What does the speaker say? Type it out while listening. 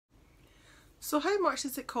So how much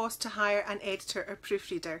does it cost to hire an editor or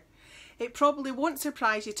proofreader? It probably won't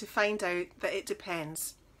surprise you to find out that it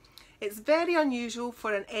depends. It's very unusual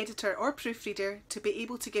for an editor or proofreader to be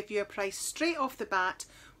able to give you a price straight off the bat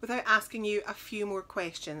without asking you a few more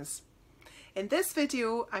questions. In this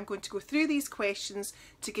video, I'm going to go through these questions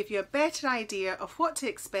to give you a better idea of what to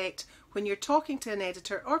expect when you're talking to an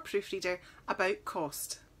editor or proofreader about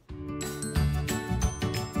cost.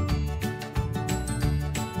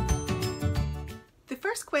 The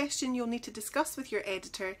first question you'll need to discuss with your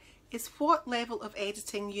editor is what level of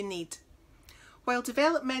editing you need. While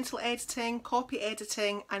developmental editing, copy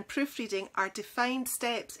editing and proofreading are defined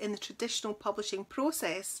steps in the traditional publishing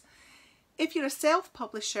process, if you're a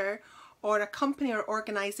self-publisher or a company or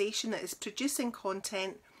organisation that is producing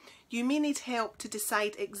content, you may need help to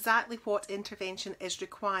decide exactly what intervention is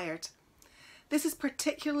required. This is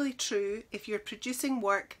particularly true if you're producing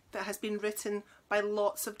work that has been written by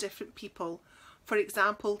lots of different people. For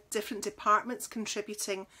example, different departments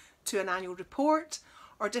contributing to an annual report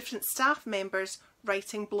or different staff members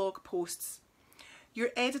writing blog posts. Your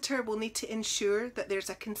editor will need to ensure that there's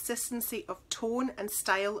a consistency of tone and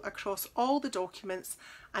style across all the documents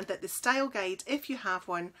and that the style guide, if you have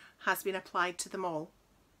one, has been applied to them all.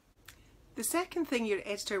 The second thing your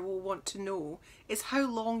editor will want to know is how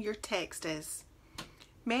long your text is.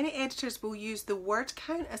 Many editors will use the word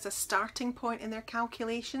count as a starting point in their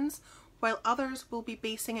calculations, while others will be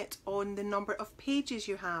basing it on the number of pages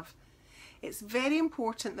you have. It's very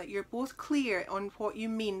important that you're both clear on what you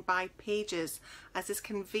mean by pages, as this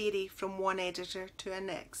can vary from one editor to the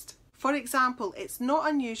next. For example, it's not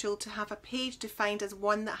unusual to have a page defined as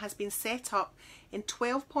one that has been set up in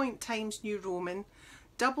 12-point Times New Roman,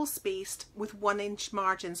 double spaced with 1-inch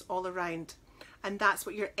margins all around, and that's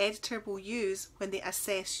what your editor will use when they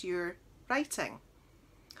assess your writing.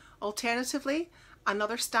 Alternatively,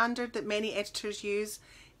 another standard that many editors use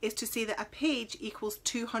is to say that a page equals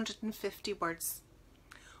 250 words.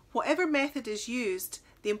 Whatever method is used,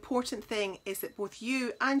 the important thing is that both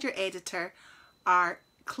you and your editor are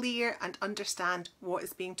clear and understand what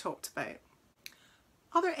is being talked about.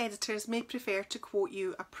 Other editors may prefer to quote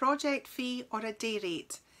you a project fee or a day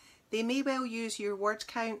rate. They may well use your word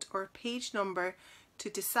count or page number to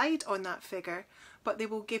decide on that figure, but they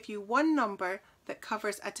will give you one number that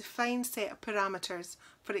covers a defined set of parameters,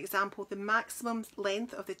 for example the maximum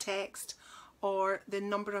length of the text or the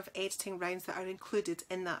number of editing rounds that are included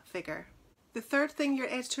in that figure. The third thing your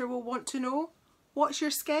editor will want to know: what's your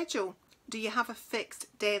schedule? Do you have a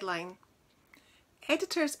fixed deadline?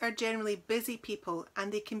 Editors are generally busy people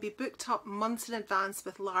and they can be booked up months in advance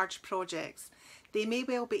with large projects. They may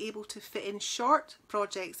well be able to fit in short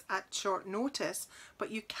projects at short notice,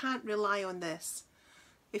 but you can't rely on this.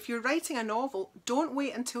 If you're writing a novel, don't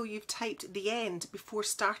wait until you've typed the end before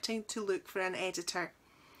starting to look for an editor.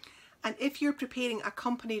 And if you're preparing a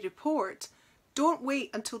company report, don't wait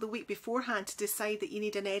until the week beforehand to decide that you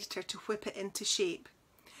need an editor to whip it into shape.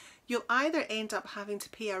 You'll either end up having to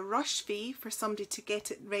pay a rush fee for somebody to get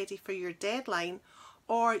it ready for your deadline,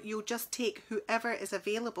 or you'll just take whoever is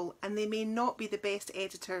available and they may not be the best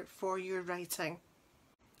editor for your writing.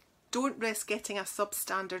 Don't risk getting a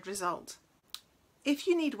substandard result. If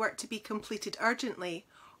you need work to be completed urgently,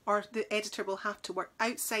 or the editor will have to work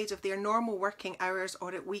outside of their normal working hours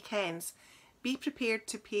or at weekends, be prepared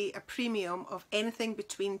to pay a premium of anything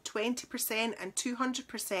between 20% and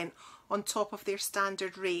 200% on top of their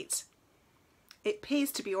standard rate. It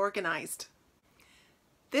pays to be organised.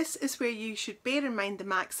 This is where you should bear in mind the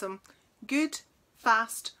maxim: good,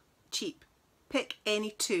 fast, cheap. Pick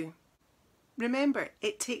any two. Remember,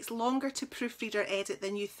 it takes longer to proofread or edit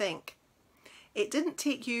than you think. It didn't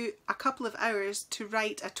take you a couple of hours to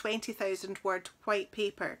write a 20,000 word white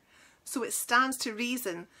paper, so it stands to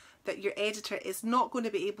reason that your editor is not going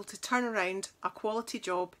to be able to turn around a quality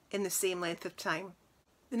job in the same length of time.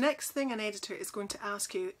 The next thing an editor is going to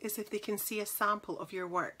ask you is if they can see a sample of your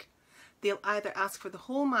work. They'll either ask for the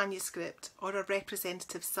whole manuscript or a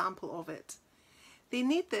representative sample of it. They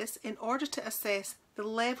need this in order to assess the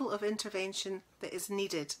level of intervention that is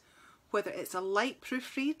needed, whether it's a light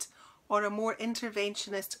proofread or a more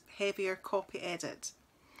interventionist, heavier copy edit.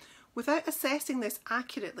 Without assessing this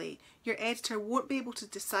accurately, your editor won't be able to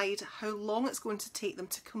decide how long it's going to take them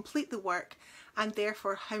to complete the work and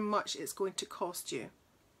therefore how much it's going to cost you.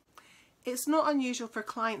 It's not unusual for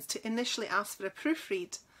clients to initially ask for a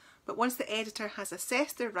proofread, but once the editor has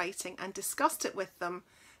assessed their writing and discussed it with them,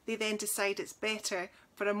 they then decide it's better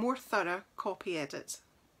for a more thorough copy edit.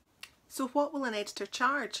 So what will an editor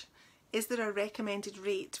charge? Is there a recommended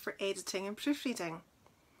rate for editing and proofreading?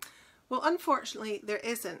 Well, unfortunately there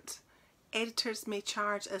isn't. editors may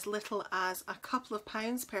charge as little as a couple of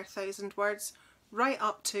pounds per 1,000 words, right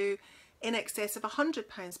up to in excess of £100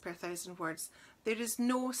 per 1,000 words. There is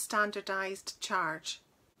no standardised charge.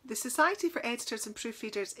 The Society for Editors and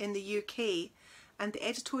Proofreaders in the UK and the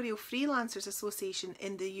Editorial Freelancers Association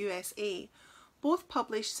in the USA both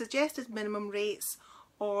publish suggested minimum rates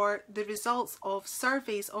or the results of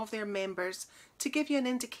surveys of their members to give you an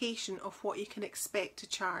indication of what you can expect to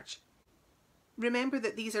charge. Remember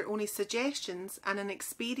that these are only suggestions, and an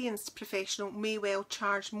experienced professional may well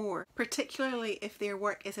charge more, particularly if their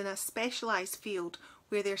work is in a specialised field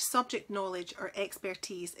where their subject knowledge or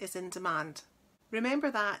expertise is in demand. Remember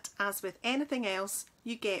that, as with anything else,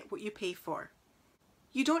 you get what you pay for.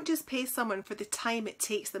 You don't just pay someone for the time it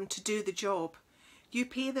takes them to do the job. You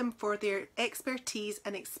pay them for their expertise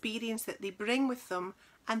and experience that they bring with them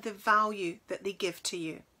and the value that they give to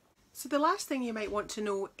you. So the last thing you might want to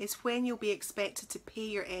know is when you'll be expected to pay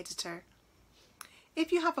your editor.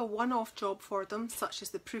 If you have a one-off job for them, such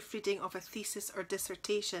as the proofreading of a thesis or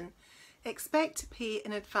dissertation, expect to pay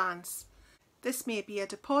in advance. This may be a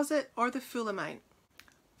deposit or the full amount.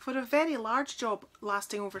 For a very large job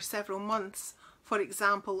lasting over several months, for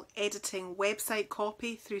example editing website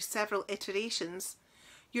copy through several iterations,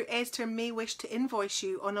 your editor may wish to invoice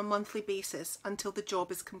you on a monthly basis until the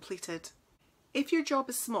job is completed. If your job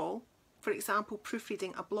is small, for example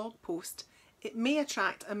proofreading a blog post, it may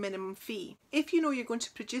attract a minimum fee. If you know you're going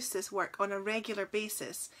to produce this work on a regular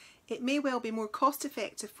basis, it may well be more cost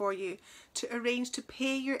effective for you to arrange to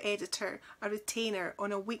pay your editor a retainer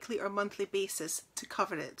on a weekly or monthly basis to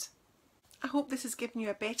cover it. I hope this has given you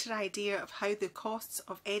a better idea of how the costs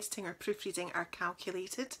of editing or proofreading are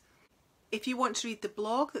calculated. If you want to read the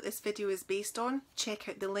blog that this video is based on, check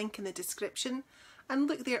out the link in the description and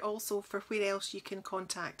look there also for where else you can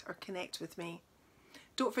contact or connect with me.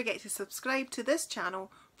 Don't forget to subscribe to this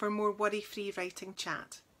channel for more worry-free writing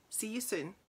chat. See you soon.